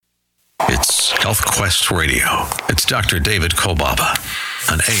It's Health Quest Radio. It's Dr. David Kolbaba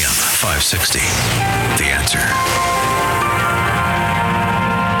on AM 560. The Answer.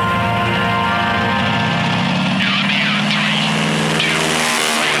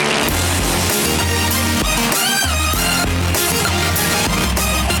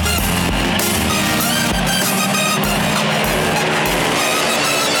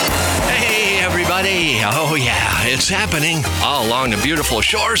 Oh yeah, it's happening all along the beautiful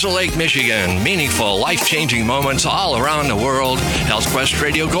shores of Lake Michigan. Meaningful, life-changing moments all around the world. Health Quest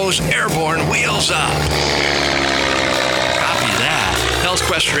Radio goes airborne, wheels up. Copy that. Health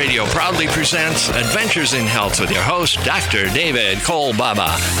Quest Radio proudly presents Adventures in Health with your host, Dr. David Kolbaba.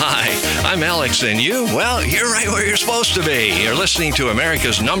 Hi, I'm Alex, and you? Well, you're right where you're supposed to be. You're listening to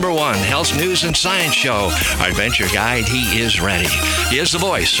America's #1 health news and science show. Our adventure guide, he is ready. He is the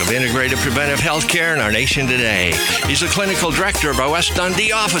voice of integrated preventive health care in our nation today. He's a clinical director of our West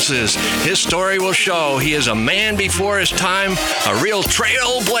Dundee offices. His story will show he is a man before his time, a real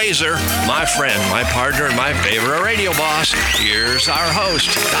trailblazer. My friend, my partner, and my favorite radio boss. Here's our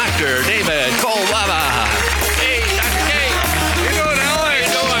host, Dr. David Kolbaba. Hey, Dr. K. How you doing,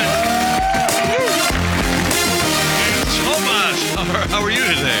 Alex? How you doing? So much. How are you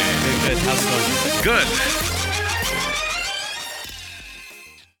today? Good. How's it going? Good.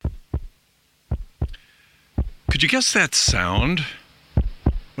 Could you guess that sound?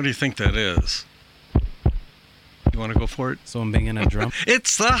 What do you think that is? You want to go for it? Someone banging a drum?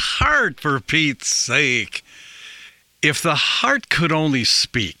 It's the heart, for Pete's sake. If the heart could only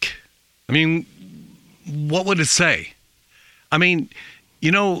speak, I mean, what would it say? I mean,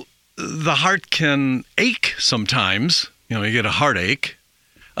 you know, the heart can ache sometimes. You know, you get a heartache.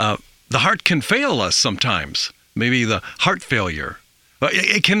 The heart can fail us sometimes. Maybe the heart failure.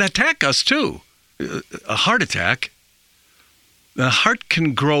 It can attack us too. A heart attack. The heart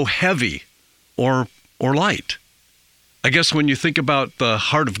can grow heavy or light. I guess when you think about the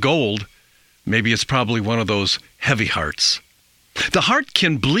heart of gold, maybe it's probably one of those heavy hearts. The heart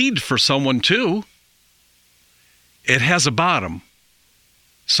can bleed for someone too. It has a bottom.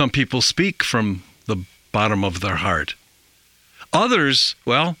 Some people speak from the bottom of their heart. Others,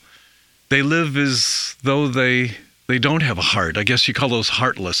 well, they live as though they don't have a heart. I guess you call those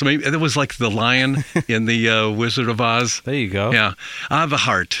heartless. I mean, it was like the lion in the Wizard of Oz. There you go. Yeah, I have a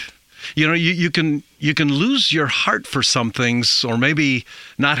heart. You know, you can lose your heart for some things, or maybe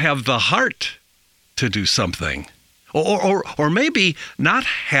not have the heart to do something, or maybe not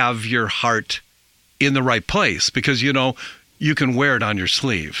have your heart in the right place, because you know you can wear it on your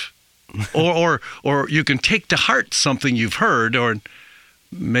sleeve, or you can take to heart something you've heard, or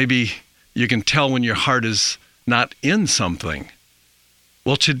maybe you can tell when your heart is not in something.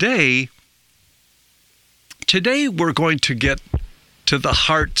 Well, today we're going to get to the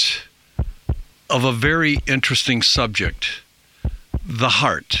heart of a very interesting subject, the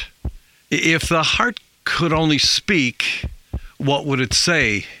heart. If the heart could only speak, what would it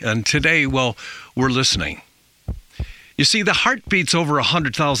say? And today, well, we're listening. You see, the heart beats over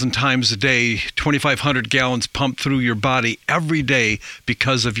 100,000 times a day, 2,500 gallons pumped through your body every day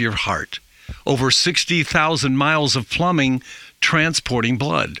because of your heart. Over 60,000 miles of plumbing transporting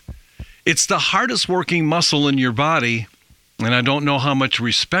blood. It's the hardest working muscle in your body, and I don't know how much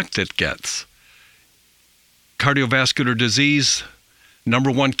respect it gets. Cardiovascular disease,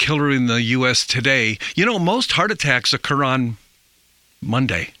 #1 killer in the U.S. today. You know, most heart attacks occur on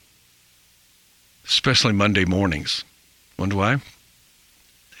Monday, especially Monday mornings. Wonder why?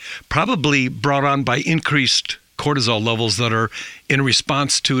 Probably brought on by increased cortisol levels that are in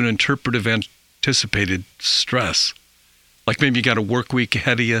response to an interpretive anticipated stress. Like maybe you got a work week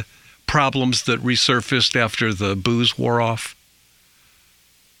ahead of you, problems that resurfaced after the booze wore off.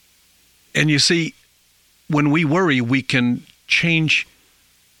 And you see, when we worry, we can change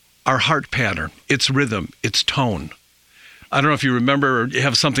our heart pattern, its rhythm, its tone. I don't know if you remember or you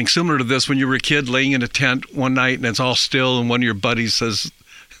have something similar to this when you were a kid laying in a tent one night and it's all still and one of your buddies says,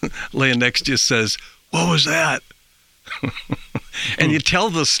 laying next to you says, "What was that?" And you tell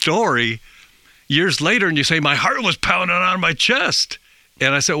the story years later and you say, "My heart was pounding out of my chest."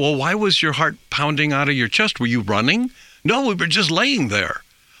 And I said, "Well, why was your heart pounding out of your chest? Were you running?" "No, we were just laying there."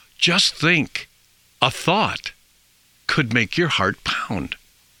 Just think, a thought could make your heart pound.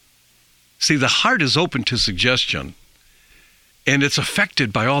 See, the heart is open to suggestion, and it's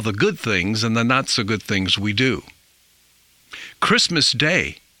affected by all the good things and the not so good things we do. Christmas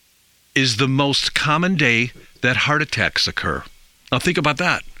Day is the most common day that heart attacks occur. Now think about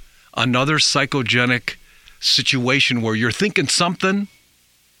that. Another psychogenic situation where you're thinking something,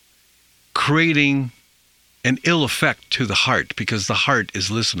 creating an ill effect to the heart because the heart is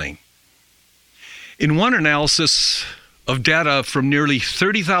listening. In one analysis of data from nearly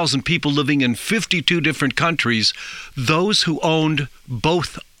 30,000 people living in 52 different countries, those who owned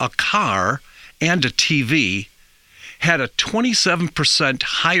both a car and a TV had a 27%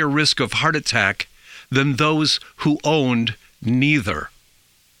 higher risk of heart attack than those who owned neither.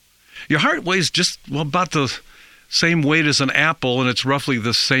 Your heart weighs just about the same weight as an apple, and it's roughly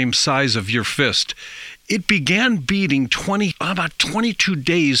the same size of your fist. It began beating about 22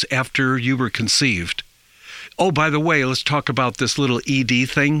 days after you were conceived. Oh, by the way, let's talk about this little ED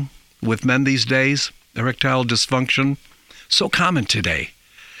thing with men these days, erectile dysfunction. So common today.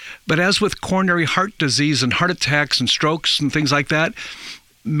 But as with coronary heart disease and heart attacks and strokes and things like that,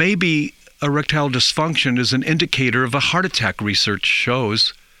 maybe erectile dysfunction is an indicator of a heart attack, research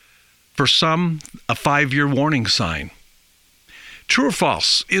shows. For some, a 5-year warning sign. True or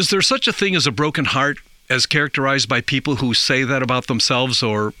false? Is there such a thing as a broken heart as characterized by people who say that about themselves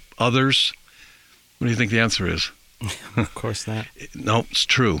or others? What do you think the answer is? Of course not. No, it's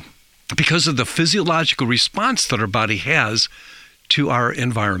true. Because of the physiological response that our body has to our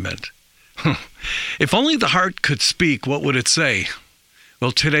environment. If only the heart could speak, what would it say?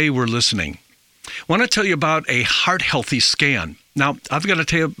 Well, today we're listening. I want to tell you about a heart healthy scan. Now, I've got to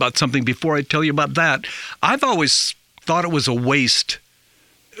tell you about something before I tell you about that. I've always thought it was a waste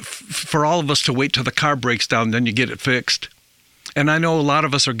for all of us to wait till the car breaks down, then you get it fixed. And I know a lot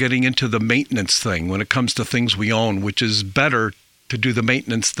of us are getting into the maintenance thing when it comes to things we own, which is better to do the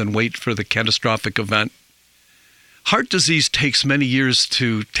maintenance than wait for the catastrophic event. Heart disease takes many years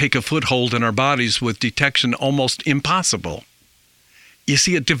to take a foothold in our bodies, with detection almost impossible. You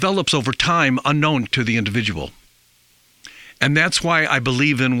see, it develops over time unknown to the individual. And that's why I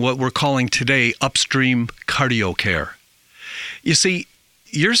believe in what we're calling today upstream cardio care. You see,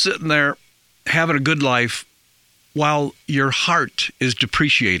 you're sitting there having a good life while your heart is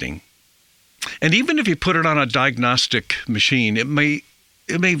depreciating. And even if you put it on a diagnostic machine, it may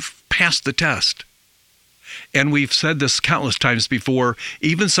pass the test. And we've said this countless times before,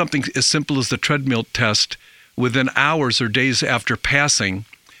 even something as simple as the treadmill test, within hours or days after passing,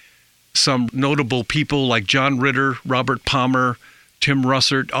 some notable people like John Ritter, Robert Palmer, Tim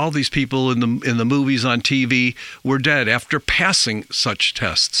Russert, all these people in the movies on TV were dead after passing such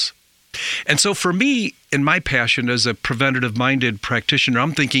tests. And so for me, in my passion as a preventative-minded practitioner,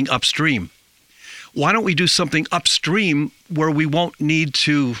 I'm thinking upstream. Why don't we do something upstream where we won't need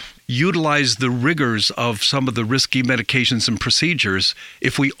to utilize the rigors of some of the risky medications and procedures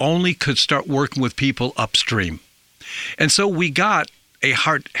if we only could start working with people upstream? And so we got a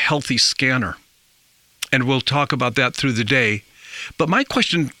heart healthy scanner, and we'll talk about that through the day. But my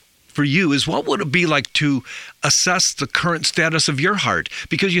question for you is, what would it be like to assess the current status of your heart?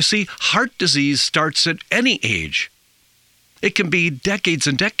 Because you see, heart disease starts at any age. It can be decades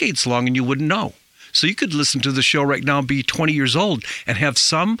and decades long and you wouldn't know. So you could listen to the show right now and be 20 years old and have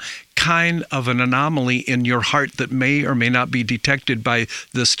some kind of an anomaly in your heart that may or may not be detected by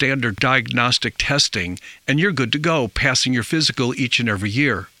the standard diagnostic testing, and you're good to go, passing your physical each and every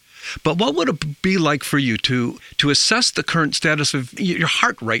year. But what would it be like for you to assess the current status of your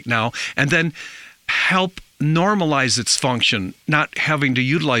heart right now and then help normalize its function, not having to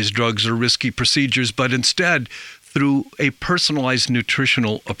utilize drugs or risky procedures, but instead through a personalized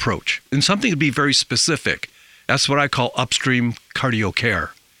nutritional approach and something to be very specific? That's what I call upstream cardio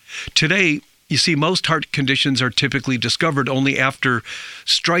care. Today, you see, most heart conditions are typically discovered only after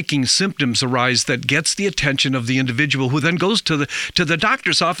striking symptoms arise that gets the attention of the individual, who then goes to the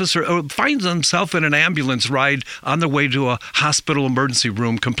doctor's office or finds himself in an ambulance ride on their way to a hospital emergency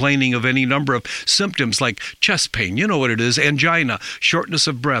room, complaining of any number of symptoms like chest pain, you know what it is, angina, shortness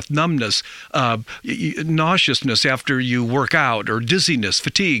of breath, numbness, nauseousness after you work out, or dizziness,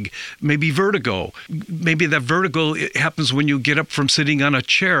 fatigue, maybe vertigo. Maybe that vertigo happens when you get up from sitting on a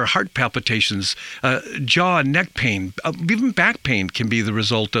chair, heart palpitations, jaw and neck pain, even back pain can be the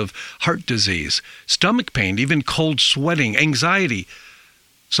result of heart disease, stomach pain, even cold sweating, anxiety,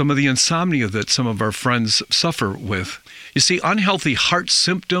 some of the insomnia that some of our friends suffer with. You see, unhealthy heart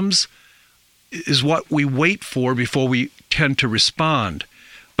symptoms is what we wait for before we tend to respond.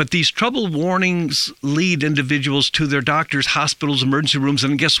 But these trouble warnings lead individuals to their doctors, hospitals, emergency rooms,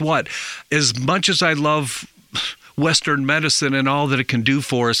 and guess what? As much as I love Western medicine and all that it can do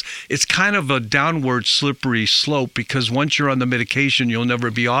for us, it's kind of a downward slippery slope, because once you're on the medication, you'll never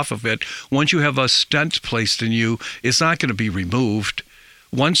be off of it. Once you have a stent placed in you, it's not going to be removed.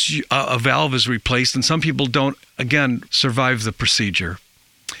 Once a valve is replaced, and some people don't, again, survive the procedure.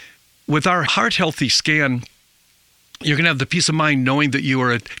 With our heart healthy scan, You're going to have the peace of mind knowing that you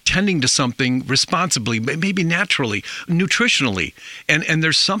are attending to something responsibly, maybe naturally, nutritionally. And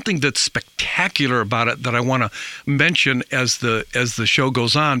there's something that's spectacular about it that I want to mention as the show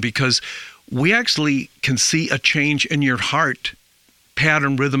goes on, because we actually can see a change in your heart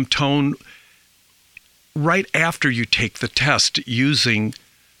pattern, rhythm, tone right after you take the test using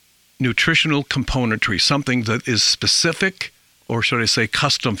nutritional componentry, something that is specific, or should I say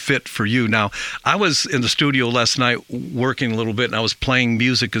custom fit for you. Now, I was in the studio last night working a little bit, and I was playing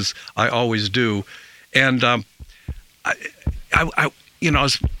music as I always do. And I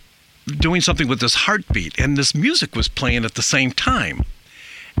was doing something with this heartbeat, and this music was playing at the same time.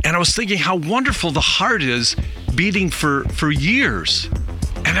 And I was thinking how wonderful the heart is beating for years.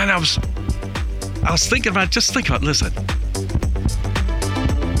 And then I was thinking about, listen.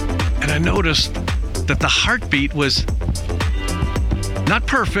 And I noticed that the heartbeat was not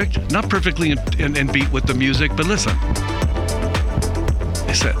perfectly in beat with the music, but listen.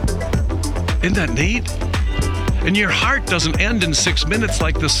 I said, isn't that neat? And your heart doesn't end in 6 minutes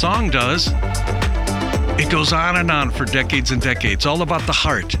like the song does. It goes on and on for decades and decades, all about the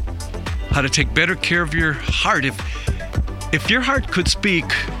heart. How to take better care of your heart. If your heart could speak,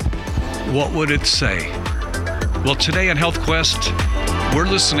 what would it say? Well, today on Health Quest, we're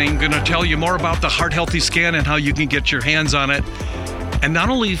listening, going to tell you more about the Heart Healthy Scan and how you can get your hands on it. And not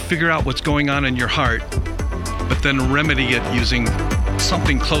only figure out what's going on in your heart, but then remedy it using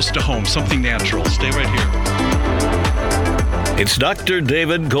something close to home, something natural. Stay right here. It's Dr.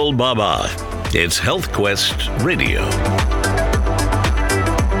 David Kolbaba. It's Health Quest Radio.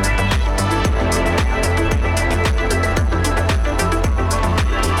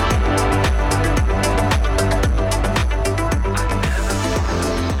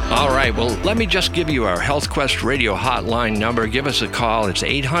 All right, well, let me just give you our Health Quest Radio hotline number. Give us a call. It's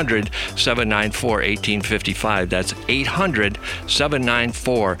 800-794-1855. That's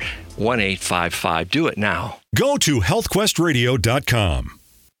 800-794-1855. Do it now. Go to healthquestradio.com.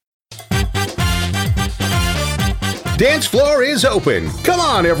 Dance floor is open. Come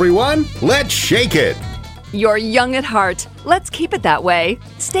on, everyone. Let's shake it. You're young at heart. Let's keep it that way.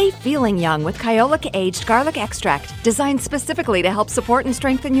 Stay feeling young with Kyolic Aged Garlic Extract, designed specifically to help support and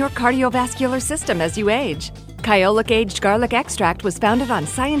strengthen your cardiovascular system as you age. Kyolic Aged Garlic Extract was founded on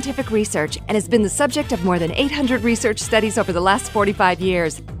scientific research and has been the subject of more than 800 research studies over the last 45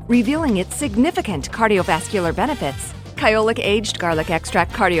 years, revealing its significant cardiovascular benefits. Kyolic Aged Garlic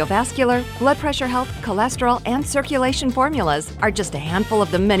Extract cardiovascular, blood pressure health, cholesterol, and circulation formulas are just a handful of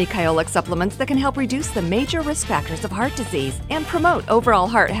the many Kyolic supplements that can help reduce the major risk factors of heart disease and promote overall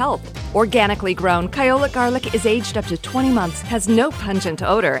heart health. Organically grown, Kyolic garlic is aged up to 20 months, has no pungent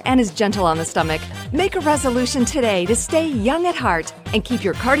odor, and is gentle on the stomach. Make a resolution today to stay young at heart and keep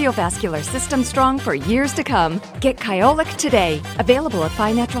your cardiovascular system strong for years to come. Get Kyolic today. Available at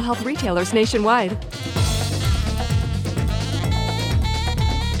fine natural health retailers nationwide.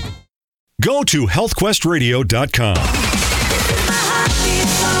 Go to healthquestradio.com.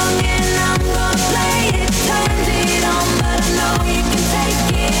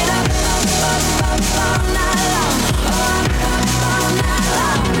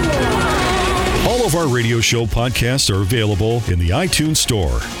 All of our radio show podcasts are available in the iTunes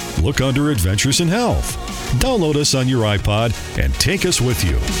Store. Look under Adventures in Health. Download us on your iPod and take us with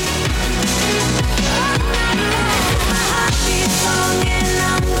you.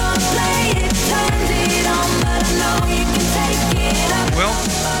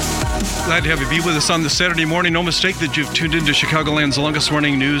 Glad to have you be with us on this Saturday morning. No mistake that you've tuned into Chicagoland's longest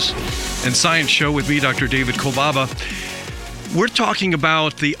running news and science show with me, Dr. David Kolbaba. We're talking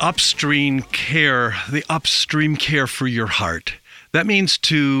about the upstream care for your heart. That means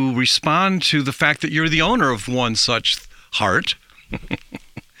to respond to the fact that you're the owner of one such heart.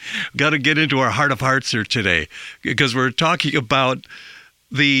 Got to get into our heart of hearts here today, because we're talking about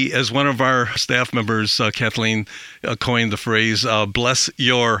as one of our staff members, Kathleen, coined the phrase, bless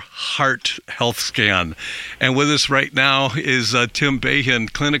your heart health scan. And with us right now is Tim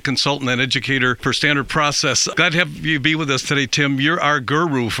Bahan, clinic consultant and educator for Standard Process. Glad to have you be with us today, Tim. You're our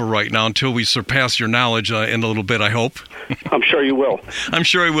guru for right now until we surpass your knowledge in a little bit, I hope. I'm sure you will. I'm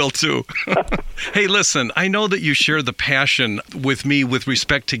sure I will too. Hey, listen, I know that you share the passion with me with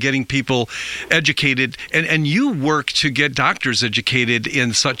respect to getting people educated, and you work to get doctors educated in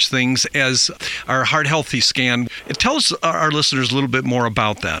such things as our Heart Healthy Scan. Tell us, our listeners, a little bit more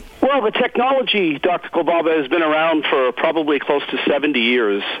about that. Well, the technology, Dr. Kolbaba, has been around for probably close to 70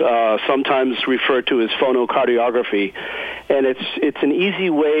 years, sometimes referred to as phonocardiography. And it's an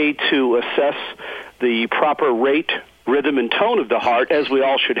easy way to assess the proper rate, rhythm and tone of the heart, as we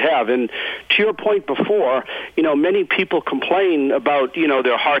all should have. And to your point before, many people complain about,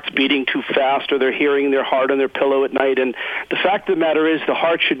 their heart's beating too fast, or they're hearing their heart on their pillow at night. And the fact of the matter is the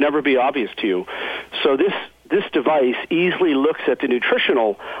heart should never be obvious to you. So this device easily looks at the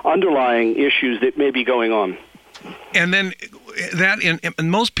nutritional underlying issues that may be going on. And then and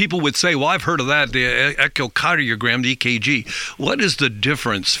most people would say, well, I've heard of that, the echocardiogram, the EKG. What is the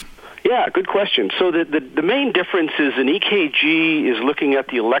difference? Yeah, good question. So the main difference is an EKG is looking at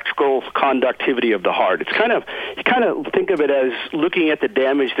the electrical conductivity of the heart. It's you kind of think of it as looking at the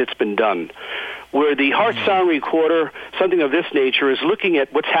damage that's been done, where the heart sound recorder, something of this nature, is looking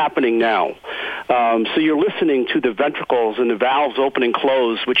at what's happening now. So you're listening to the ventricles and the valves open and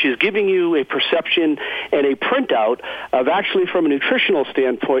close, which is giving you a perception and a printout of actually, from a nutritional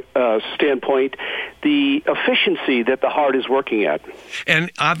standpoint, the efficiency that the heart is working at.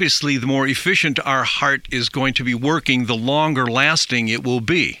 And obviously, the more efficient our heart is going to be working, the longer lasting it will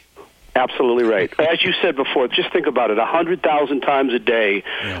be. Absolutely right. As you said before, just think about it. 100,000 times a day,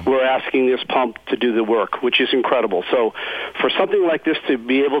 we're asking this pump to do the work, which is incredible. So for something like this to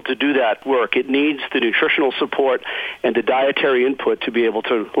be able to do that work, it needs the nutritional support and the dietary input to be able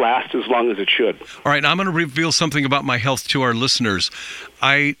to last as long as it should. All right, I'm going to reveal something about my health to our listeners.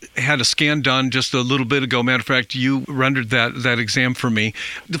 I had a scan done just a little bit ago. Matter of fact, you rendered that exam for me.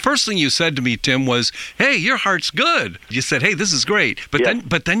 The first thing you said to me, Tim, was, "Hey, your heart's good." You said, "Hey, this is great,"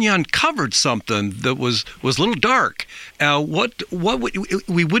 but then you uncovered something that was a little dark. We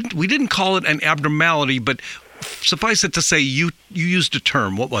didn't call it an abnormality, but suffice it to say, you used a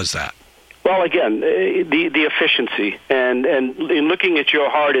term. What was that? Well, again, the efficiency and in looking at your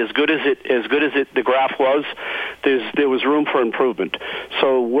heart, as good as the graph was, there was room for improvement.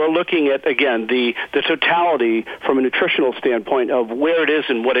 So we're looking at, again, the totality from a nutritional standpoint of where it is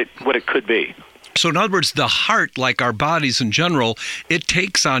and what it could be. So in other words, the heart, like our bodies in general, it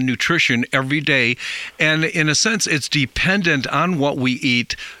takes on nutrition every day. And in a sense, it's dependent on what we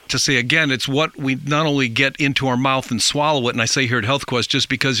eat. To say again, it's what we not only get into our mouth and swallow it. And I say here at Health Quest, just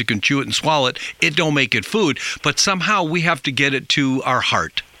because you can chew it and swallow it, it don't make it food. But somehow we have to get it to our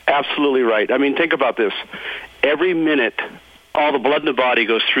heart. Absolutely right. I mean, think about this. Every minute, all the blood in the body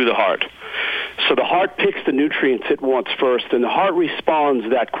goes through the heart. So the heart picks the nutrients it wants first, and the heart responds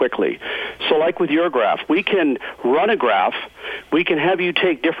that quickly. So like with your graph, we can run a graph, we can have you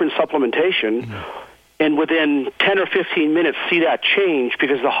take different supplementation, and within 10 or 15 minutes see that change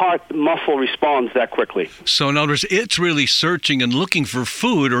because the heart muscle responds that quickly. So in other words, it's really searching and looking for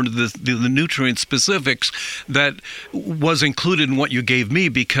food or the nutrient specifics that was included in what you gave me,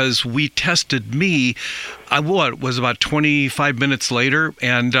 because we tested me, was about 25 minutes later,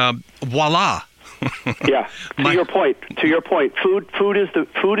 and voila. Yeah. To your point, food is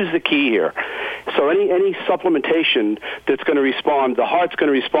the key here. So any supplementation that's going to respond, the heart's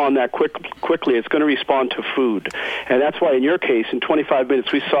going to respond that quickly. It's going to respond to food. And that's why in your case, in 25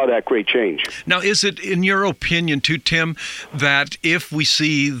 minutes, we saw that great change. Now, is it in your opinion too, Tim, that if we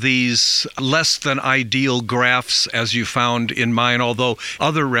see these less than ideal graphs, as you found in mine, although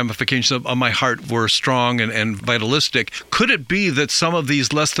other ramifications of my heart were strong and vitalistic, could it be that some of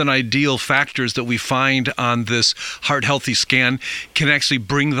these less than ideal factors that we find on this heart healthy scan can actually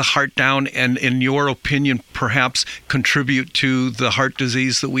bring the heart down and, in your opinion, perhaps contribute to the heart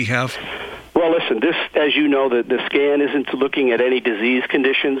disease that we have? Well, listen, this, as you know, the scan isn't looking at any disease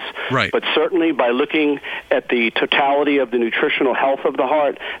conditions, right? But certainly by looking at the totality of the nutritional health of the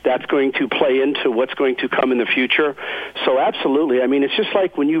heart, that's going to play into what's going to come in the future. So absolutely. I mean, it's just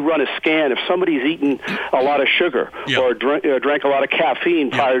like when you run a scan, if somebody's eaten a lot of sugar or drank a lot of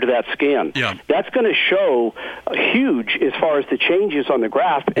caffeine prior to that scan, that's going to show huge as far as the changes on the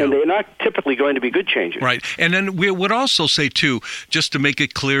graph, and they're not typically going to be good changes. Right. And then we would also say, too, just to make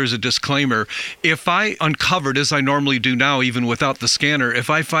it clear as a disclaimer, if I uncovered, as I normally do now, even without the scanner, if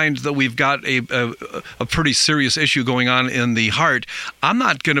I find that we've got a pretty serious issue going on in the heart, I'm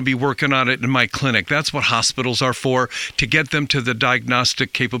not going to be working on it in my clinic. That's what hospitals are for, to get them to the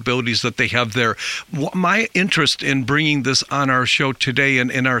diagnostic capabilities that they have there. My interest in bringing this on our show today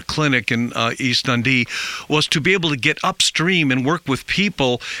in our clinic in East Dundee was to be able to get upstream and work with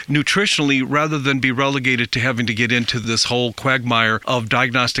people nutritionally rather than be relegated to having to get into this whole quagmire of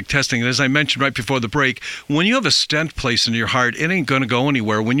diagnostic testing. And as I mentioned right before the break, break. When you have a stent placed in your heart, it ain't going to go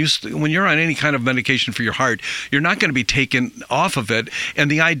anywhere. When you're on any kind of medication for your heart, you're not going to be taken off of it. And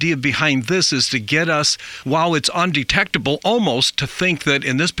the idea behind this is to get us, while it's undetectable, almost to think that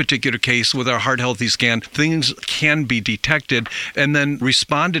in this particular case with our Heart Healthy Scan, things can be detected and then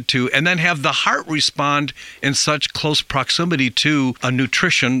responded to, and then have the heart respond in such close proximity to a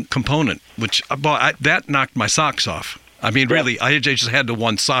nutrition component, which that knocked my socks off. I mean, really, I just had the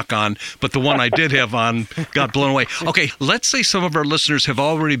one sock on, but the one I did have on got blown away. Okay, let's say some of our listeners have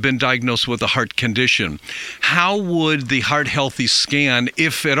already been diagnosed with a heart condition. How would the Heart Healthy Scan,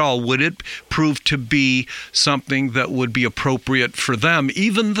 if at all, would it prove to be something that would be appropriate for them,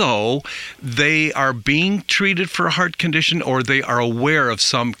 even though they are being treated for a heart condition or they are aware of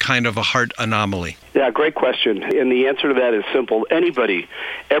some kind of a heart anomaly? Yeah, great question. And the answer to that is simple. Everybody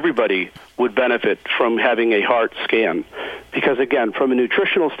would benefit from having a heart scan. Because, again, from a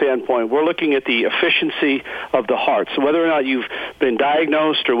nutritional standpoint, we're looking at the efficiency of the heart. So whether or not you've been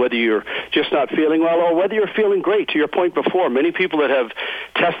diagnosed or whether you're just not feeling well or whether you're feeling great, to your point before, many people that have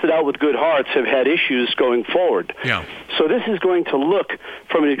tested out with good hearts have had issues going forward. Yeah. So this is going to look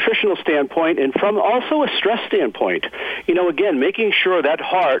from a nutritional standpoint and from also a stress standpoint. Again, making sure that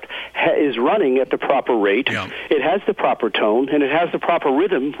heart is running at the proper rate, it has the proper tone, and it has the proper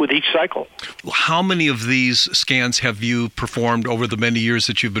rhythm with each cycle. How many of these scans have you performed over the many years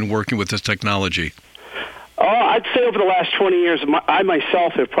that you've been working with this technology? I'd say over the last 20 years, I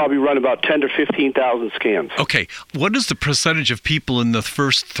myself have probably run about 10 to 15,000 scans. Okay. What is the percentage of people in the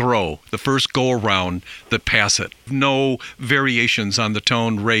first throw, the first go-around, that pass it? No variations on the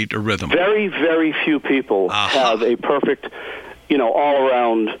tone, rate, or rhythm? Very, very few people have a perfect,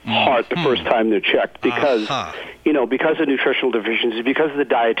 all-around heart the first time they're checked because, because of nutritional deficiencies, because of the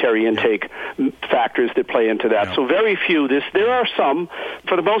dietary intake factors that play into that. Yeah. So very few. There are some.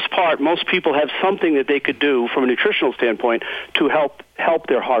 For the most part, most people have something that they could do from a nutritional standpoint to help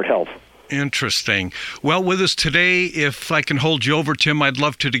their heart health. Interesting. Well, with us today, if I can hold you over, Tim, I'd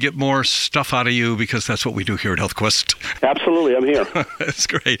love to get more stuff out of you because that's what we do here at HealthQuest. Absolutely. I'm here. That's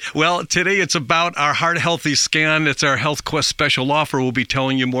great. Well, today it's about our Heart Healthy Scan. It's our HealthQuest special offer. We'll be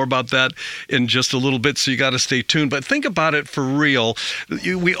telling you more about that in just a little bit, so you got to stay tuned. But think about it for real.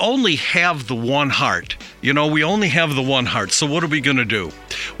 We only have the one heart. We only have the one heart. So what are we going to do?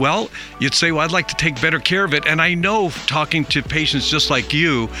 Well, you'd say, well, I'd like to take better care of it. And I know, talking to patients just like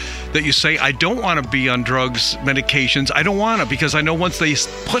you, that you say, I don't want to be on drugs, medications. I don't want to, because I know once they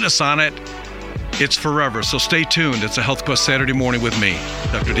put us on it, it's forever. So stay tuned. It's a HealthQuest Saturday morning with me,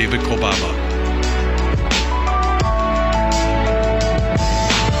 Dr. David Kolbaba.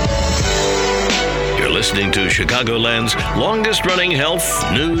 You're listening to Chicagoland's longest-running health,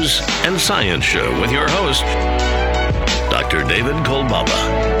 news, and science show with your host, Dr. David Kolbaba.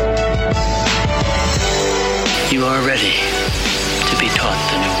 You are ready to be taught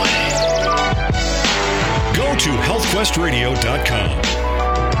the new way. Go to healthquestradio.com.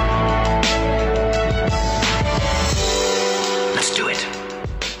 Let's do it.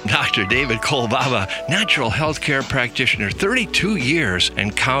 Dr. David Kolbaba, natural health care practitioner, 32 years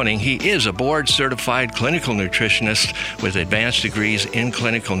and counting. He is a board-certified clinical nutritionist with advanced degrees in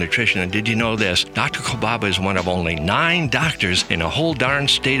clinical nutrition. And did you know this? Dr. Kolbaba is one of only 9 doctors in a whole darn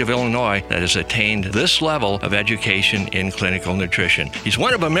state of Illinois that has attained this level of education in clinical nutrition. He's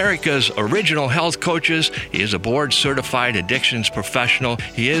one of America's original health coaches. He is a board-certified addictions professional.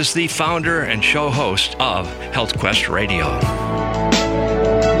 He is the founder and show host of HealthQuest Radio.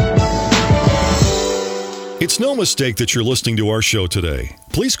 It's no mistake that you're listening to our show today.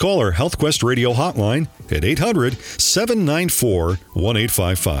 Please call our HealthQuest Radio hotline at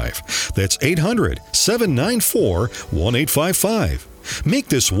 800-794-1855. That's 800-794-1855. Make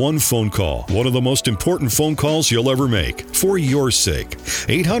this one phone call one of the most important phone calls you'll ever make for your sake.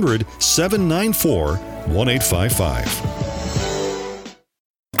 800-794-1855.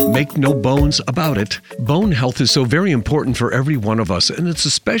 Make no bones about it. Bone health is so very important for every one of us, and it's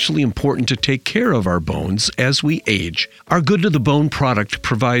especially important to take care of our bones as we age. Our Good to the Bone product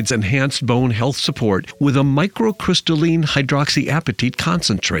provides enhanced bone health support with a microcrystalline hydroxyapatite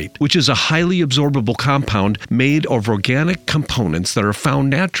concentrate, which is a highly absorbable compound made of organic components that are found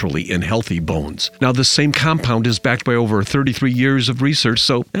naturally in healthy bones. Now, the same compound is backed by over 33 years of research,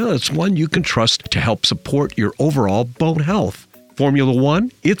 so it's one you can trust to help support your overall bone health. Formula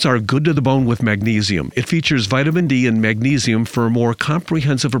One, it's our good to the bone with magnesium. It features vitamin D and magnesium for a more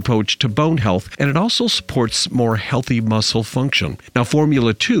comprehensive approach to bone health, and it also supports more healthy muscle function. Now,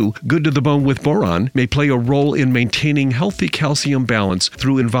 Formula 2, good to the bone with boron, may play a role in maintaining healthy calcium balance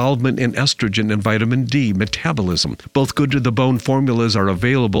through involvement in estrogen and vitamin D metabolism. Both good to the bone formulas are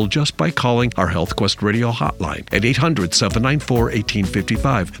available just by calling our Health Quest Radio hotline at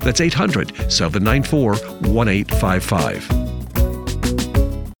 800-794-1855. That's 800-794-1855.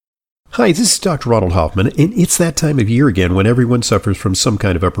 Hi, this is Dr. Ronald Hoffman, and it's that time of year again when everyone suffers from some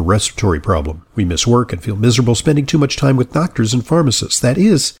kind of upper respiratory problem. We miss work and feel miserable spending too much time with doctors and pharmacists. That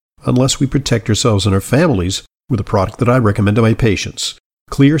is, unless we protect ourselves and our families with a product that I recommend to my patients,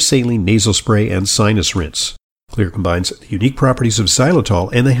 Xlear Saline Nasal Spray and Sinus Rinse. Xlear combines the unique properties of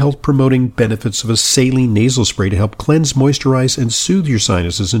xylitol and the health-promoting benefits of a saline nasal spray to help cleanse, moisturize, and soothe your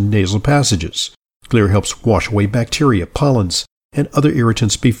sinuses and nasal passages. Xlear helps wash away bacteria, pollens, and other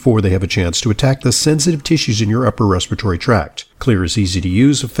irritants before they have a chance to attack the sensitive tissues in your upper respiratory tract. Xlear is easy to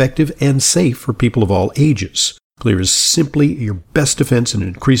use, effective, and safe for people of all ages. Xlear is simply your best defense in an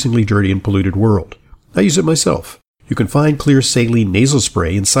increasingly dirty and polluted world. I use it myself. You can find Xlear Saline Nasal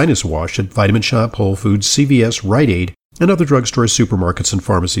Spray and Sinus Wash at Vitamin Shoppe, Whole Foods, CVS, Rite Aid, and other drugstores, supermarkets, and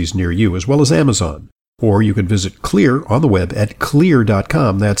pharmacies near you, as well as Amazon. Or you can visit Xlear on the web at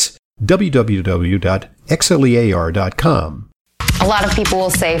xlear.com. That's www.xlear.com. A lot of people will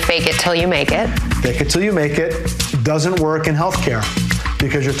say fake it till you make it. Fake it till you make it doesn't work in healthcare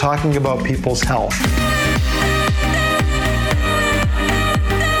because you're talking about people's health.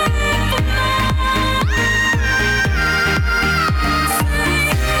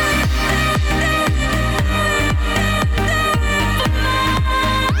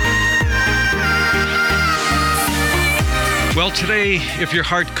 Well, today, if your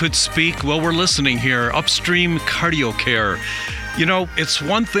heart could speak, well, we're listening here. Upstream Cardio Care. You know, it's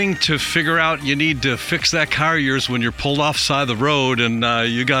one thing to figure out you need to fix that car of yours when you're pulled off side of the road and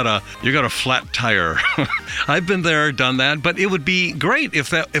you got a flat tire. I've been there, done that, but it would be great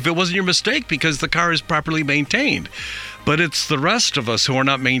if it wasn't your mistake because the car is properly maintained. But it's the rest of us who are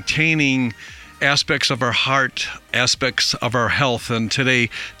not maintaining aspects of our heart, aspects of our health. And today,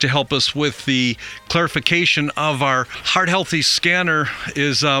 to help us with the clarification of our Heart Healthy scanner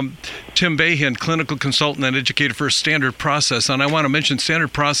is Tim Bahan, clinical consultant and educator for Standard Process. And I want to mention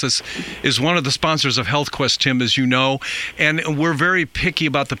Standard Process is one of the sponsors of Health Quest, Tim, as you know. And we're very picky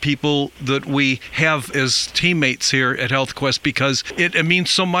about the people that we have as teammates here at Health Quest because it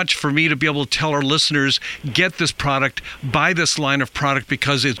means so much for me to be able to tell our listeners, get this product, buy this line of product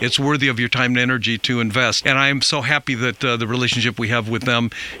because it's worthy of your time and energy to invest. And I am so happy that the relationship we have with them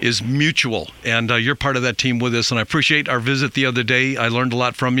is mutual. And you're part of that team with us. And I appreciate our visit the other day. I learned a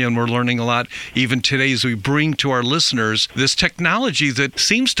lot from you, and we're learning a lot even today as we bring to our listeners this technology that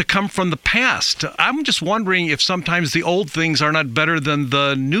seems to come from the past. I'm just wondering if sometimes the old things are not better than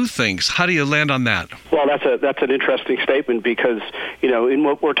the new things. How do you land on that? Well, that's an interesting statement because, you know, in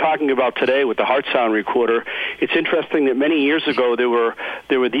what we're talking about today with the heart sound recorder, it's interesting that many years ago there were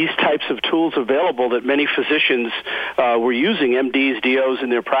these types of tools available that many physicians were using, MDs, DOs, in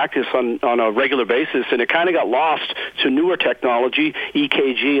their practice on a regular basis, and it kind of got lost to newer technology,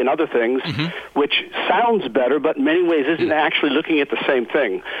 EKG and other things, which sounds better, but in many ways isn't actually looking at the same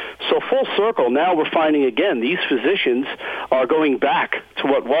thing. So full circle, now we're finding again these physicians are going back to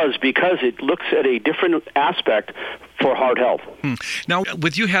what was because it looks at a different aspect for heart health. Now,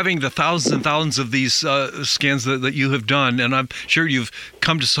 with you having the thousands and thousands of these scans that you have done, and I'm sure you've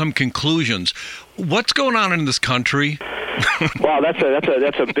come to some conclusions, what's going on in this country? Wow, that's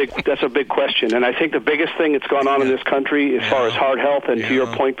a big question, and I think the biggest thing that's gone on in this country, as far as heart health, and to your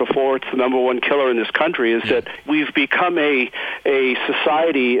point before, it's the number one killer in this country, is that we've become a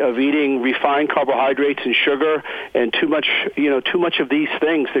society of eating refined carbohydrates and sugar, and too much of these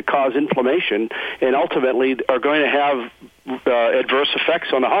things that cause inflammation, and ultimately are going to have adverse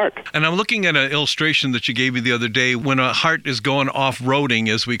effects on the heart. And I'm looking at an illustration that you gave me the other day. When a heart is going off-roading,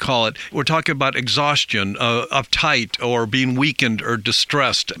 as we call it, we're talking about exhaustion, uptight, or being weakened or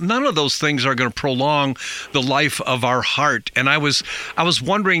distressed. None of those things are going to prolong the life of our heart. And I was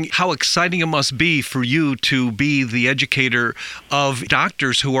wondering how exciting it must be for you to be the educator of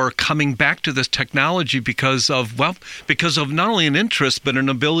doctors who are coming back to this technology because of not only an interest, but an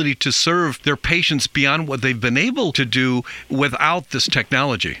ability to serve their patients beyond what they've been able to do without this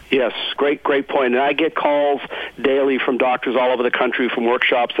technology. Yes, great point. And I get calls daily from doctors all over the country from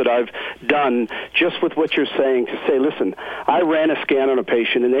workshops that I've done just with what you're saying to say, listen, I ran a scan on a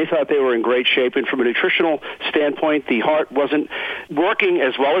patient and they thought they were in great shape, and from a nutritional standpoint, the heart wasn't working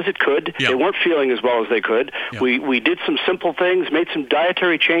as well as it could. Yeah. They weren't feeling as well as they could. Yeah. We did some simple things, made some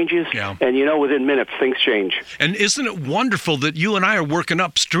dietary changes, and within minutes things change. And isn't it wonderful that you and I are working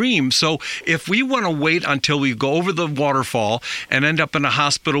upstream? So if we want to wait until we go over the waterfall and end up in a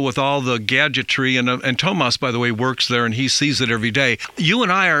hospital with all the gadgetry, and Tomas, by the way, works there and he sees it every day. You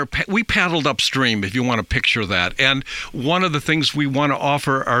and I we paddled upstream, if you want to picture that. And one of the things we want to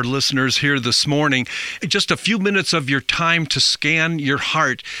offer our listeners here this morning, just a few minutes of your time to scan your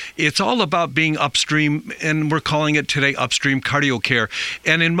heart. It's all about being upstream, and we're calling it today Upstream Cardio Care.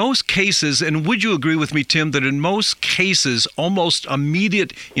 And in most cases, and would you agree with me, Tim, that in most cases, almost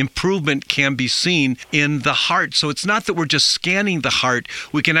immediate improvement can be seen in the heart. So it's not that we're just scanning the heart.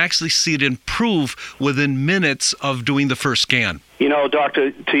 We can actually see it improve within minutes of doing the first scan.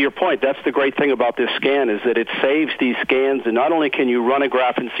 Doctor, to your point, that's the great thing about this scan is that it saves these scans, and not only can you run a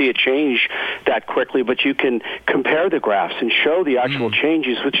graph and see a change that quickly, but you can compare the graphs and show the actual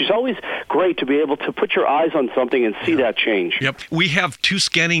changes, which is always great to be able to put your eyes on something and see that change. Yep. We have 2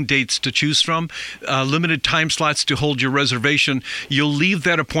 scanning dates to choose from, limited time slots to hold your reservation. You'll leave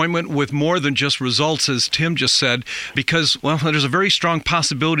that appointment with more than just results, as Tim just said, because, there's a very strong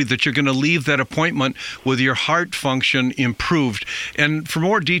possibility that you're going to leave that appointment with your heart function improved. And for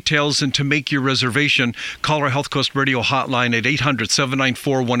more details and to make your reservation, call our Health Quest Radio hotline at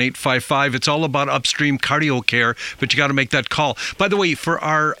 800-794-1855. It's all about upstream cardio care, but you got to make that call. By the way, for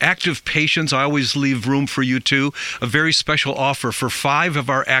our active patients, I always leave room for you too. A very special offer for 5 of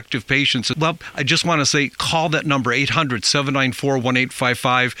our active patients. Well, I just want to say, call that number,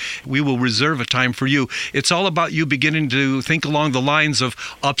 800-794-1855. We will reserve a time for you. It's all about you beginning to think along the lines of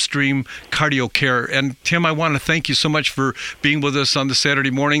upstream cardio care. And Tim, I want to thank you so much for being with us on the Saturday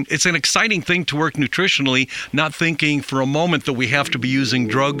morning. It's an exciting thing to work nutritionally, not thinking for a moment that we have to be using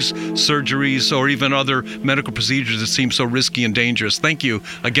drugs, surgeries, or even other medical procedures that seem so risky and dangerous. Thank you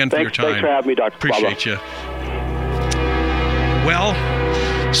again for your time. Thanks for having me, Dr. Appreciate you. Well,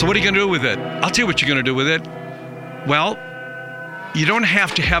 so what are you going to do with it? I'll tell you what you're going to do with it. Well, you don't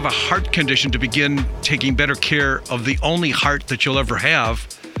have to have a heart condition to begin taking better care of the only heart that you'll ever have.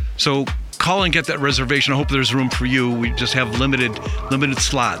 So call and get that reservation. I hope there's room for you. We just have limited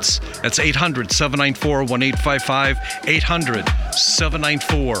slots. That's 800-794-1855,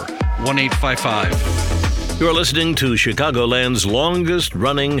 800-794-1855. You're listening to Chicagoland's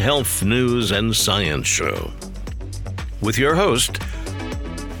longest-running health news and science show with your host,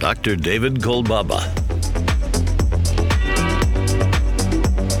 Dr. David Kolbaba.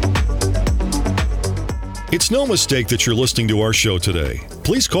 It's no mistake that you're listening to our show today.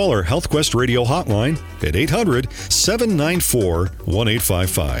 Please call our Health Quest Radio hotline at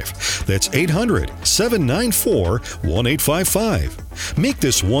 800-794-1855. That's 800-794-1855. Make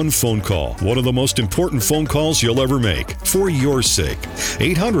this one phone call one of the most important phone calls you'll ever make for your sake.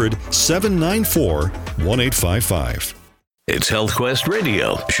 800-794-1855. It's Health Quest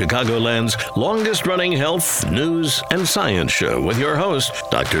Radio, Chicagoland's longest-running health, news, and science show with your host,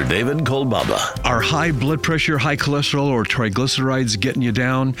 Dr. David Kolbaba. Are high blood pressure, high cholesterol, or triglycerides getting you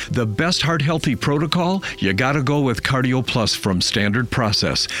down? The best heart-healthy protocol? You gotta go with Cardio Plus from Standard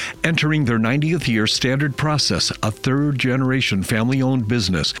Process. Entering their 90th year, Standard Process, a third-generation family-owned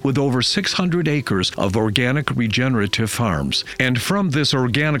business with over 600 acres of organic regenerative farms. And from this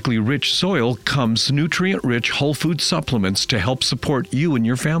organically rich soil comes nutrient-rich whole food supplements to help support you and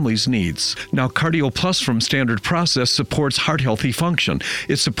your family's needs. Now, Cardio Plus from Standard Process supports heart-healthy function.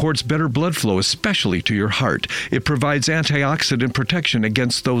 It supports better blood flow, especially to your heart. It provides antioxidant protection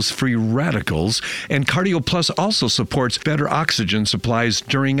against those free radicals. And Cardio Plus also supports better oxygen supplies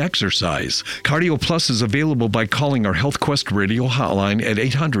during exercise. Cardio Plus is available by calling our Health Quest Radio hotline at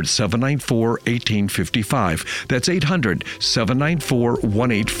 800-794-1855. That's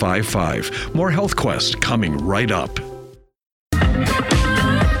 800-794-1855. More Health Quest coming right up.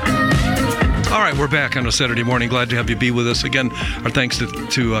 All right, we're back on a Saturday morning. Glad to have you be with us again. Our thanks to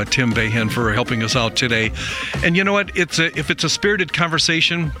Tim Bahan for helping us out today. And you know what? If it's a spirited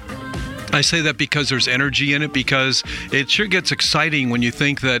conversation, I say that because there's energy in it, because it sure gets exciting when you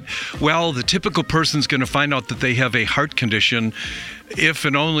think that, well, the typical person's going to find out that they have a heart condition if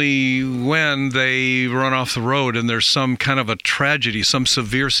and only when they run off the road and there's some kind of a tragedy, some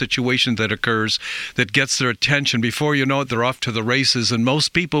severe situation that occurs that gets their attention. Before you know it, they're off to the races. And most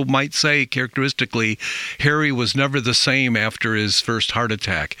people might say, characteristically, Harry was never the same after his first heart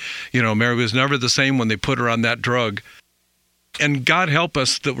attack. You know, Mary was never the same when they put her on that drug. And God help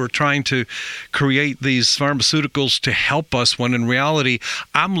us that we're trying to create these pharmaceuticals to help us, when in reality,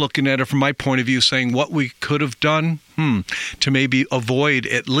 I'm looking at it from my point of view saying what we could have done to maybe avoid,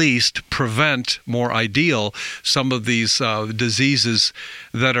 at least prevent, more ideal, some of these diseases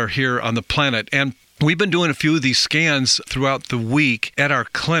that are here on the planet. And we've been doing a few of these scans throughout the week at our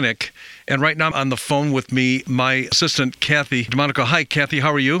clinic. And right now I'm on the phone with me, my assistant, Kathy DeMonico. Hi, Kathy.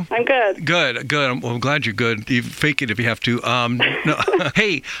 How are you? I'm good. Good. I'm glad you're good. You fake it if you have to.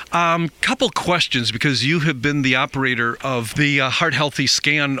 Hey, couple questions, because you have been the operator of the Heart Healthy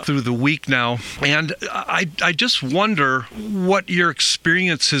scan through the week now. And I just wonder what your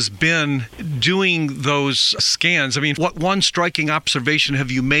experience has been doing those scans. I mean, what one striking observation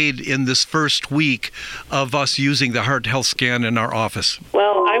have you made in this first week of us using the Heart Health scan in our office?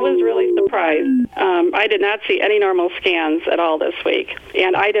 Well, I was really surprised. I did not see any normal scans at all this week.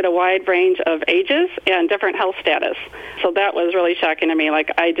 And I did a wide range of ages and different health status. So that was really shocking to me.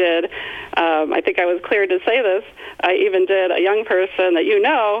 Like I did, I think I was cleared to say this, I even did a young person that you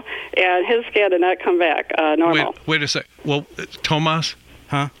know, and his scan did not come back normal. Wait a sec. Well, Tomas?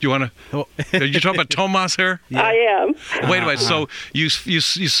 Huh? You want to? Are you talking about Tomas here? Yeah. I am. Wait a minute. So you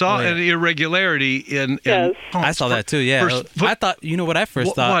saw an irregularity in? Yes. I saw that too. Yeah. I thought. You know what I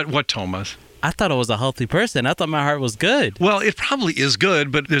first thought? What, Tomas? I thought it was a healthy person. I thought my heart was good. Well, it probably is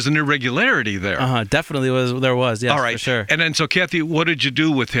good, but there's an irregularity there. Definitely there was. Yes, all right. For sure. And then, so Kathy, what did you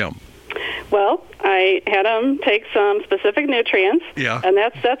do with him? Well, I had him take some specific nutrients, and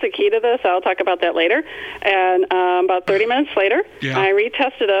that's a key to this. I'll talk about that later. And about 30 minutes later, I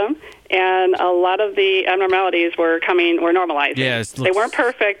retested him, and a lot of the abnormalities were normalizing. Yes, they weren't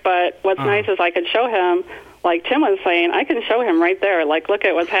perfect, but what's nice is I could show him, like Tim was saying, I can show him right there, like, look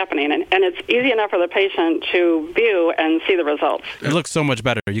at what's happening. And it's easy enough for the patient to view and see the results. It looks so much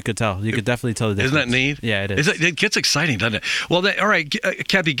better. You could tell. You could definitely tell the difference. Isn't that neat? Yeah, it is. It gets exciting, doesn't it? Well, all right,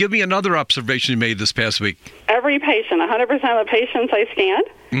 Kathy, give me another observation you made this past week. Every patient, 100% of the patients I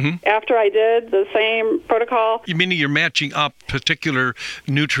scanned, after I did the same protocol. You mean you're matching up particular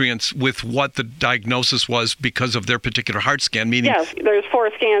nutrients with what the diagnosis was because of their particular heart scan? Meaning, yes, there's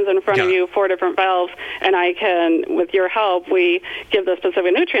 4 scans in front of you, 4 different valves, and I can, with your help, we give the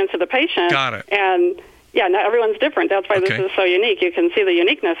specific nutrients to the patient. Got it. And yeah, not everyone's different. That's why this is so unique. You can see the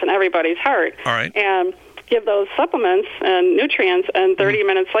uniqueness in everybody's heart. All right. And give those supplements and nutrients, and 30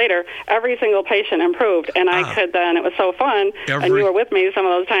 minutes later, every single patient improved. And I could then, it was so fun, and you were with me some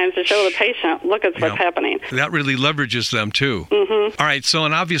of those times to show the patient, look at what's happening. That really leverages them, too. Mm-hmm. All right, so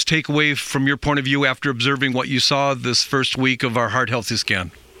an obvious takeaway from your point of view after observing what you saw this first week of our Heart Healthy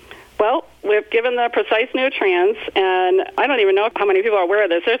scan? Well, we've given the precise nutrients, and I don't even know how many people are aware of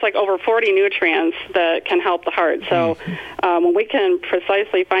this. There's like over 40 nutrients that can help the heart. So when we can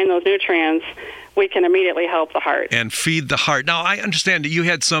precisely find those nutrients, we can immediately help the heart. And feed the heart. Now, I understand that you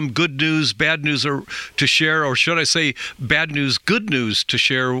had some good news, bad news to share, or should I say bad news, good news to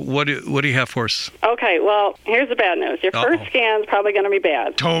share. What do you have for us? Okay, well, here's the bad news. Your first scan's probably going to be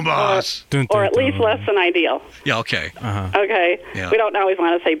bad. Tomas! Or at least less than ideal. Yeah, okay. Okay? Yeah. We don't always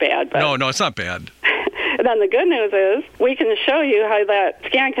want to say bad. But No, it's not bad. And then the good news is we can show you how that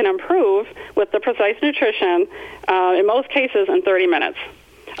scan can improve with the precise nutrition, in most cases, in 30 minutes.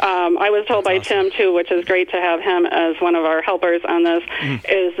 I was told by Tim, too, which is great to have him as one of our helpers on this,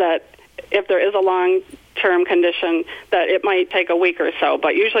 is that if there is a long-term condition, that it might take a week or so.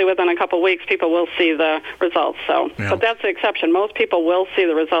 But usually within a couple of weeks, people will see the results. But that's the exception. Most people will see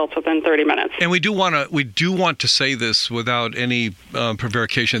the results within 30 minutes. And we do want to say this without any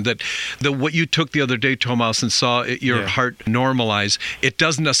prevarication, that what you took the other day, Tomas, and saw your heart normalize, it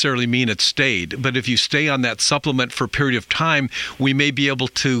doesn't necessarily mean it stayed. But if you stay on that supplement for a period of time, we may be able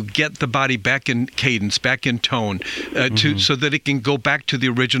to get the body back in cadence, back in tone, so that it can go back to the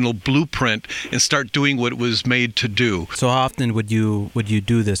original blueprint and start doing what it was made to do. So how often would you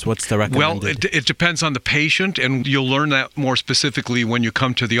do this? What's the recommended? Well, it depends on the patient, and you'll learn that more specifically when you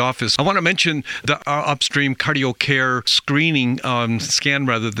come to the office. I want to mention the Upstream Cardio Care screening scan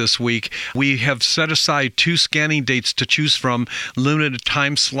this week. We have set aside 2 scanning dates to choose from, limited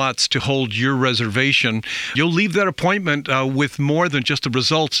time slots to hold your reservation. You'll leave that appointment with more than just the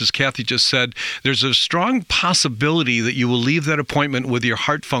results, as Kathy just said. There's a strong possibility that you will leave that appointment with your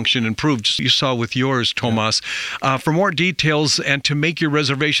heart function improved. You saw with yours. is Tomas. For more details and to make your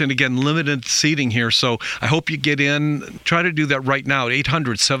reservation, again, limited seating here, so I hope you get in. Try to do that right now at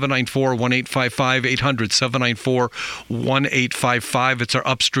 800-794-1855, 800-794-1855. It's our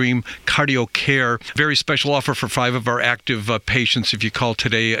Upstream Cardio Care. Very special offer for 5 of our active patients if you call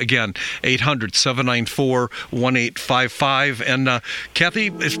today. Again, 800-794-1855. And Kathy,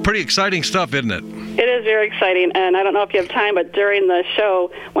 it's pretty exciting stuff, isn't it? It is very exciting, and I don't know if you have time, but during the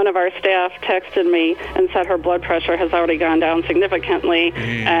show, one of our staff texted me and said her blood pressure has already gone down significantly,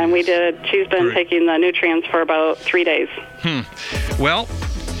 and she's been taking the nutrients for about 3 days. Well,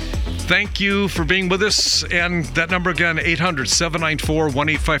 thank you for being with us, and that number again,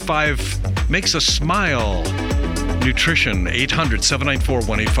 800-794-1855, makes us smile. Nutrition,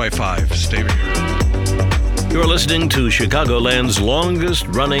 800-794-1855. Stay here. You're listening to Chicagoland's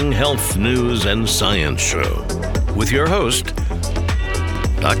longest-running health news and science show with your host,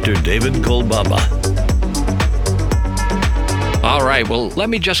 Dr. David Kolbaba. All right, well, let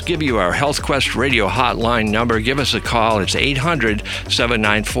me just give you our HealthQuest radio hotline number. Give us a call. It's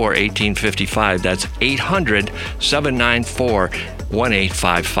 800-794-1855. That's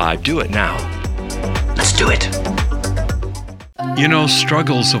 800-794-1855. Do it now. Let's do it. You know,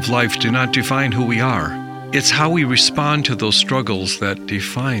 struggles of life do not define who we are. It's how we respond to those struggles that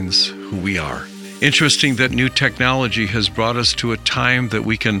defines who we are. Interesting that new technology has brought us to a time that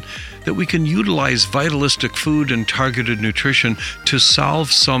we can utilize vitalistic food and targeted nutrition to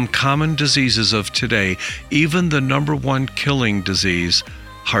solve some common diseases of today, even the number one killing disease,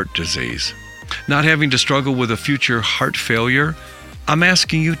 heart disease. Not having to struggle with a future heart failure, I'm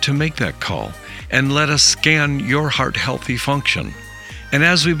asking you to make that call and let us scan your heart healthy function. And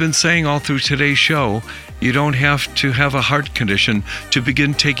as we've been saying all through today's show, you don't have to have a heart condition to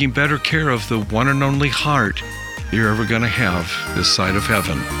begin taking better care of the one and only heart you're ever going to have this side of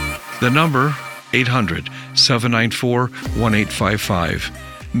heaven. The number, 800-794-1855.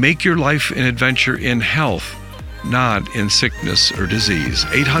 Make your life an adventure in health, not in sickness or disease.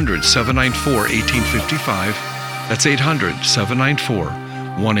 800-794-1855. That's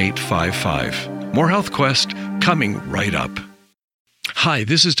 800-794-1855. More HealthQuest coming right up. Hi,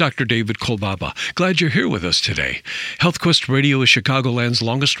 this is Dr. David Kolbaba. Glad you're here with us today. HealthQuest Radio is Chicagoland's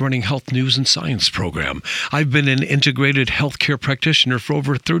longest-running health news and science program. I've been an integrated healthcare practitioner for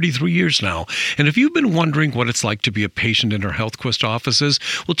over 33 years now, and if you've been wondering what it's like to be a patient in our HealthQuest offices,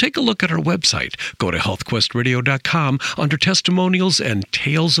 well, take a look at our website. Go to healthquestradio.com under Testimonials and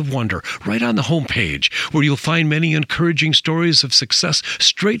Tales of Wonder, right on the homepage, where you'll find many encouraging stories of success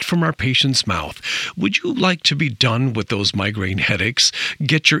straight from our patient's mouth. Would you like to be done with those migraine headaches?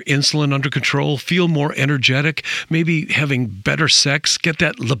 Get your insulin under control, feel more energetic, maybe having better sex, get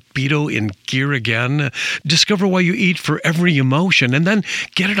that libido in gear again, discover why you eat for every emotion, and then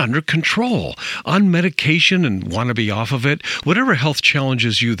get it under control. On medication and want to be off of it, whatever health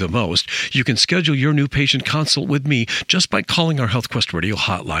challenges you the most, you can schedule your new patient consult with me just by calling our HealthQuest Radio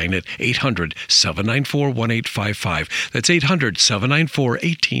hotline at 800-794-1855. That's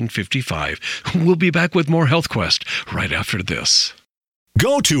 800-794-1855. We'll be back with more HealthQuest right after this.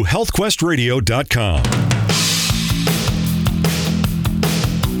 Go to healthquestradio.com.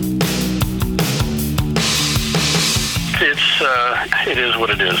 It is what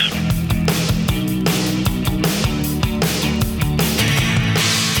it is.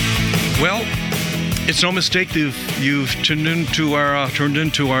 Well, it's no mistake you've turned into our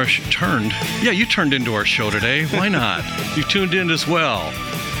show today. Why not? You tuned in as well.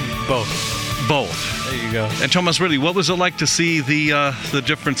 Both. There you go. And Thomas, really, what was it like to see the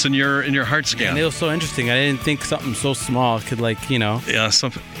difference in your heart scan? And it was so interesting. I didn't think something so small could make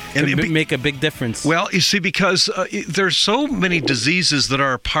a big difference. Well, you see, because there's so many diseases that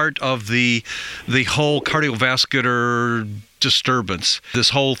are part of the whole cardiovascular disturbance,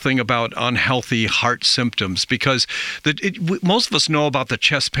 this whole thing about unhealthy heart symptoms, because most of us know about the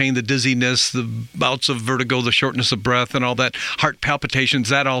chest pain, the dizziness, the bouts of vertigo, the shortness of breath, and all that, heart palpitations.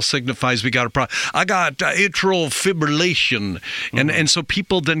 That all signifies we got a problem. I got atrial fibrillation, and so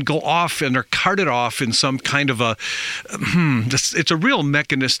people then go off and are carted off in some kind of it's a real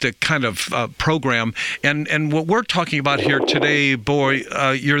mechanistic kind of program. And what we're talking about here today, boy,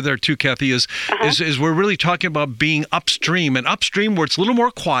 you're there too, Kathy, is we're really talking about being upstream. And upstream, where it's a little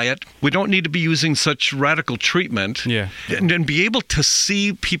more quiet, we don't need to be using such radical treatment. Yeah. And be able to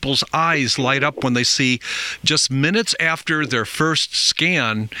see people's eyes light up when they see, just minutes after their first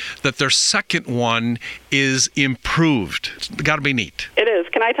scan, that their second one is improved. It's got to be neat. It is.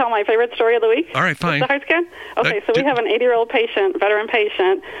 Can I tell my favorite story of the week? All right, fine. The heart scan? Okay, so we have an 80-year-old patient, veteran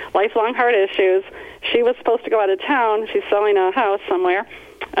patient, lifelong heart issues. She was supposed to go out of town. She's selling a house somewhere.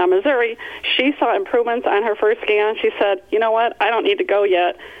 Missouri. She saw improvements on her first scan. She said, "You know what? I don't need to go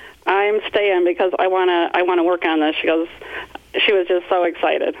yet. I'm staying because I want to work on this." She goes, she was just so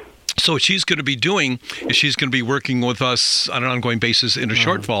excited. So what she's going to be doing is she's going to be working with us on an ongoing basis in a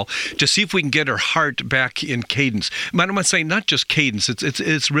shortfall to see if we can get her heart back in cadence. I don't want to say not just cadence,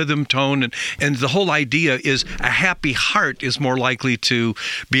 it's rhythm, tone, and the whole idea is a happy heart is more likely to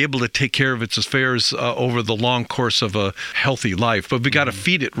be able to take care of its affairs over the long course of a healthy life. But we got to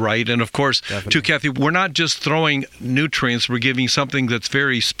feed it right. And of course, too, Kathy, we're not just throwing nutrients, we're giving something that's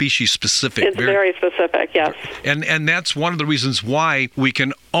very species specific. It's very specific, yes. And that's one of the reasons why we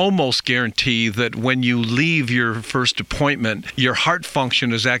can almost guarantee that when you leave your first appointment, your heart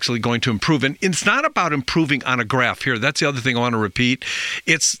function is actually going to improve. And it's not about improving on a graph here. That's the other thing I want to repeat.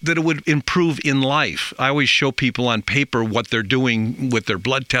 It's that it would improve in life. I always show people on paper what they're doing with their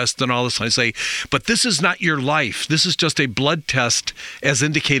blood tests and all this. I say, but this is not your life. This is just a blood test as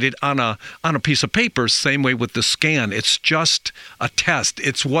indicated on a piece of paper. Same way with the scan. It's just a test.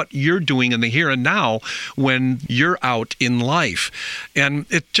 It's what you're doing in the here and now when you're out in life. And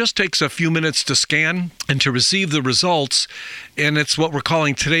it just takes a few minutes to scan and to receive the results, and it's what we're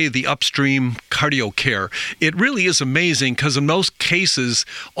calling today the upstream cardio care. It really is amazing because in most cases,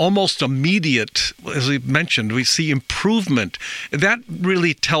 almost immediate, as we mentioned, we see improvement. That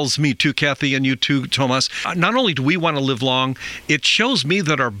really tells me too, Kathy, and you too, Thomas, not only do we want to live long, it shows me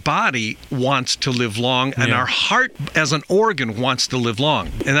that our body wants to live long and our heart as an organ wants to live long.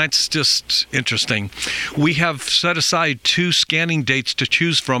 And that's just interesting. We have set aside 2 scanning dates to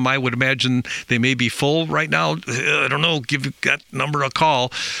choose from. I would imagine they may be full right now. I don't know. Give that number a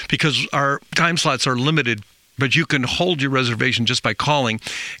call because our time slots are limited. But you can hold your reservation just by calling,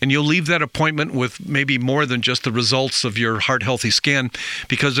 and you'll leave that appointment with maybe more than just the results of your heart healthy scan,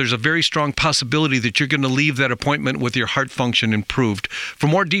 because there's a very strong possibility that you're going to leave that appointment with your heart function improved. For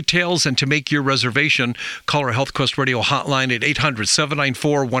more details and to make your reservation, call our Health Quest Radio hotline at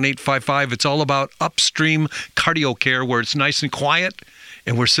 800-794-1855. It's all about upstream cardio care where it's nice and quiet,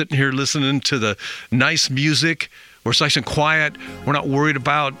 and we're sitting here listening to the nice music. We're nice and quiet. We're not worried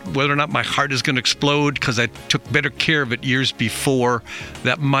about whether or not my heart is going to explode because I took better care of it years before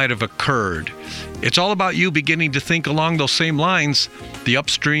that might have occurred. It's all about you beginning to think along those same lines, the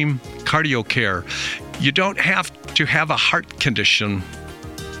upstream cardio care. You don't have to have a heart condition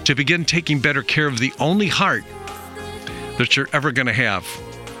to begin taking better care of the only heart that you're ever going to have.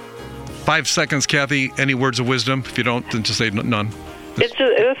 5 seconds, Kathy. Any words of wisdom? If you don't, then just say none. This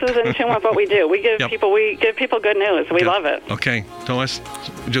is in tune with what we do. We give people good news. We love it. Okay, Thomas,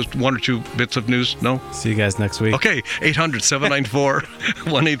 just 1 or 2 bits of news. No. See you guys next week. Okay,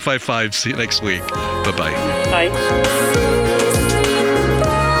 800-794-1855. See you next week. Bye. Bye.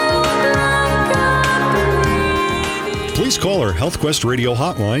 Please call our Health Quest Radio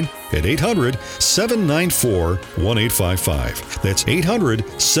hotline at 800-794-1855. That's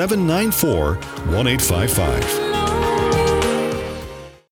 800-794-1855.